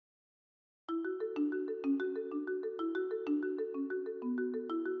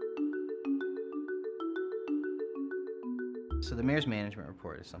So the Mayor's Management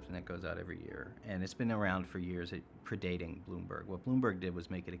Report is something that goes out every year, and it's been around for years, predating Bloomberg. What Bloomberg did was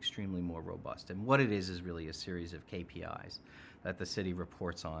make it extremely more robust, and what it is really a series of KPIs that the city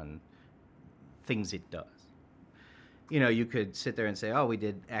reports on things it does. You know, you could sit there and say, oh, we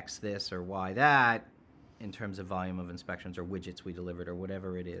did X this or Y that in terms of volume of inspections or widgets we delivered or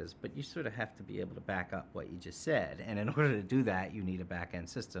whatever it is, but you sort of have to be able to back up what you just said, and in order to do that, you need a back-end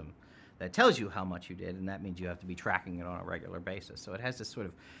system that tells you how much you did, and that means you have to be tracking it on a regular basis. So it has this sort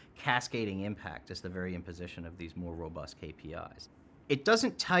of cascading impact, just the very imposition of these more robust KPIs. It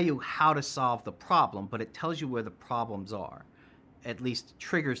doesn't tell you how to solve the problem, but it tells you where the problems are. At least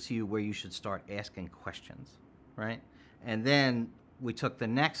triggers to you where you should start asking questions, right? And then we took the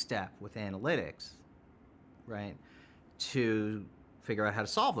next step with analytics, right, to figure out how to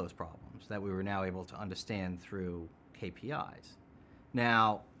solve those problems that we were now able to understand through KPIs.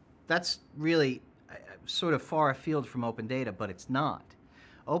 Now, that's really sort of far afield from open data, but it's not.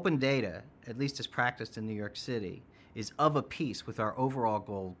 Open data, at least as practiced in New York City, is of a piece with our overall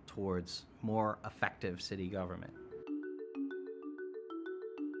goal towards more effective city government.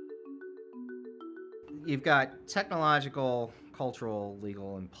 You've got technological, cultural,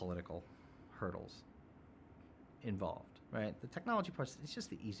 legal, and political hurdles involved, right? The technology part is just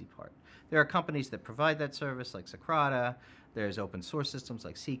the easy part. There are companies that provide that service like Socrata. There's open source systems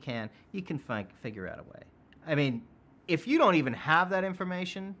like CCAN. You can figure out a way. I mean, if you don't even have that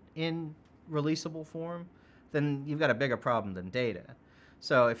information in releasable form, then you've got a bigger problem than data.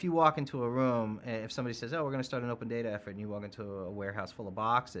 So if you walk into a room, and if somebody says, oh, we're going to start an open data effort, and you walk into a warehouse full of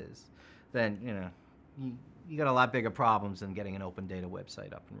boxes, then, you know, you got a lot bigger problems than getting an open data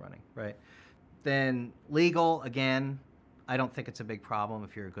website up and running, right? Then legal, again, I don't think it's a big problem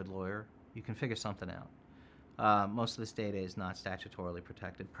if you're a good lawyer. You can figure something out. Most of this data is not statutorily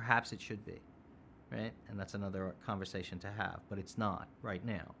protected. Perhaps it should be, right? And that's another conversation to have, but it's not right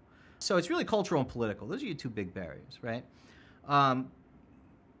now. So it's really cultural and political. Those are your two big barriers, right? And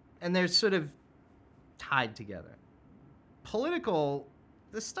they're sort of tied together. Political,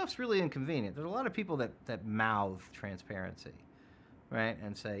 this stuff's really inconvenient. There's a lot of people that mouth transparency, right?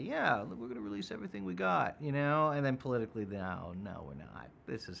 And say, yeah, look, we're going to release everything we got, you know? And then politically, no, we're not.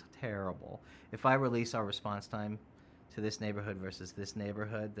 This is terrible. If I release our response time to this neighborhood versus this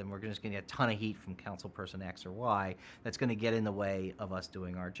neighborhood, then we're just going to get a ton of heat from council person X or Y that's going to get in the way of us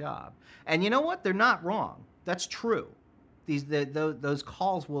doing our job. And you know what? They're not wrong. That's true. Those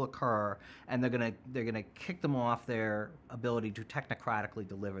calls will occur, and they're gonna kick them off their ability to technocratically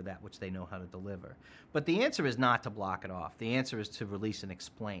deliver that which they know how to deliver. But the answer is not to block it off. The answer is to release and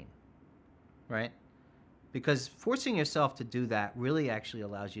explain, right? Because forcing yourself to do that really actually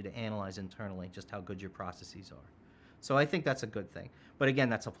allows you to analyze internally just how good your processes are. So I think that's a good thing. But again,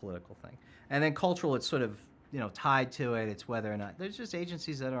 that's a political thing. And then cultural, it's sort of, you know, tied to it. It's whether or not there's just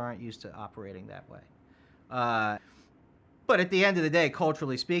agencies that aren't used to operating that way. But at the end of the day,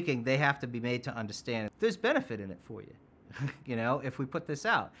 culturally speaking, they have to be made to understand there's benefit in it for you. You know, if we put this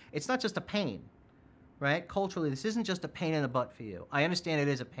out, it's not just a pain, right? Culturally, this isn't just a pain in the butt for you. I understand it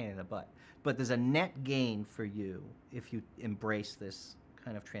is a pain in the butt, but there's a net gain for you if you embrace this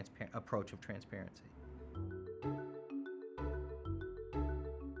kind of approach of transparency.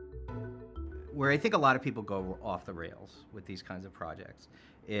 Where I think a lot of people go off the rails with these kinds of projects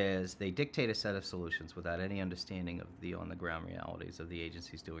is they dictate a set of solutions without any understanding of the on-the-ground realities of the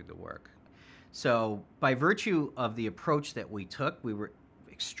agencies doing the work. So by virtue of the approach that we took, we were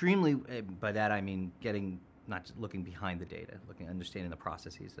extremely, by that I mean not just looking behind the data, understanding the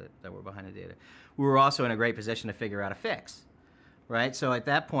processes that were behind the data. We were also in a great position to figure out a fix. Right? So at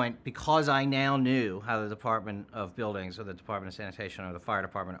that point, because I now knew how the Department of Buildings or the Department of Sanitation or the Fire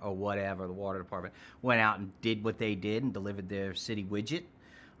Department or whatever, the Water Department, went out and did what they did and delivered their city widget,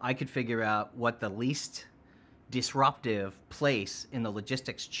 I could figure out what the least disruptive place in the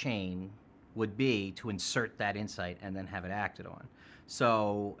logistics chain would be to insert that insight and then have it acted on.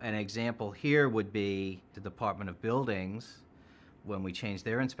 So an example here would be the Department of Buildings, when we changed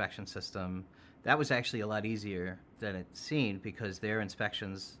their inspection system. That was actually a lot easier than it seemed because their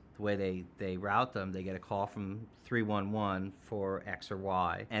inspections, the way they route them, they get a call from 311 for X or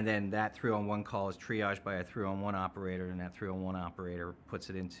Y, and then that 311 call is triaged by a 311 operator, and that 311 operator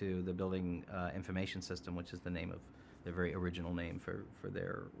puts it into the building information system, which is the name of the very original name for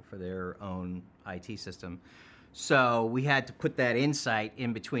their own IT system. So we had to put that insight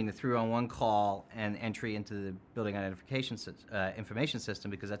in between the 311 call and entry into the building identification information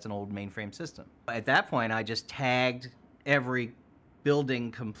system because that's an old mainframe system. At that point, I just tagged every building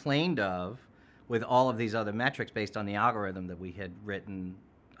complained of with all of these other metrics based on the algorithm that we had written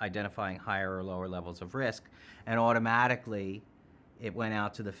identifying higher or lower levels of risk, and automatically it went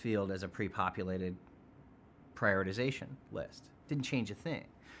out to the field as a pre-populated prioritization list. Didn't change a thing.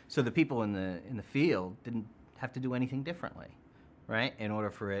 So the people in the field didn't have to do anything differently, right? In order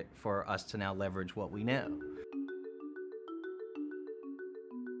for us to now leverage what we know.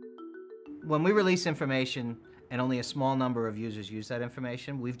 When we release information and only a small number of users use that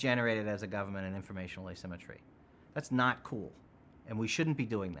information, we've generated as a government an informational asymmetry. That's not cool, and we shouldn't be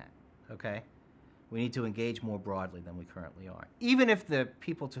doing that, okay? We need to engage more broadly than we currently are. Even if the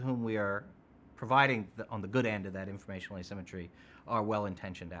people to whom we are providing on the good end of that informational asymmetry are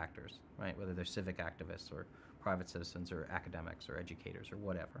well-intentioned actors, right? Whether they're civic activists or private citizens or academics or educators or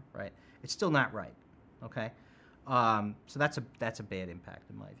whatever, right? It's still not right, okay? So that's a bad impact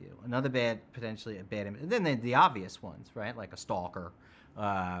in my view. Another potentially a bad impact, and then the obvious ones, right? Like a stalker,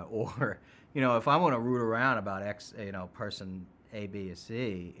 or, if I want to root around about X, person A, B, or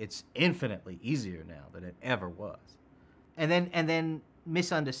C, it's infinitely easier now than it ever was. And then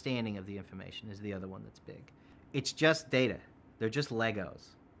misunderstanding of the information is the other one that's big. It's just data. They're just Legos.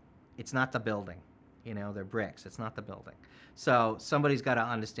 It's not the building. They're bricks. It's not the building. So somebody's got to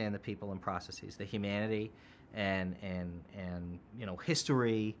understand the people and processes, the humanity and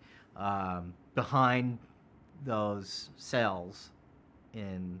history behind those cells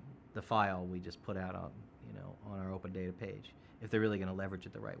in the file we just put out on our open data page, if they're really going to leverage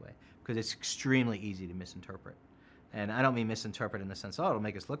it the right way, because it's extremely easy to misinterpret. And I don't mean misinterpret in the sense, it'll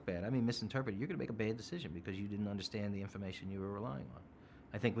make us look bad. I mean misinterpret, you're going to make a bad decision because you didn't understand the information you were relying on.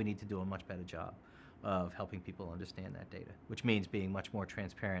 I think we need to do a much better job of helping people understand that data, which means being much more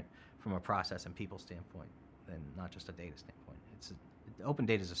transparent from a process and people standpoint than not just a data standpoint. Open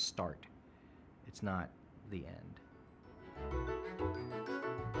data is a start. It's not the end.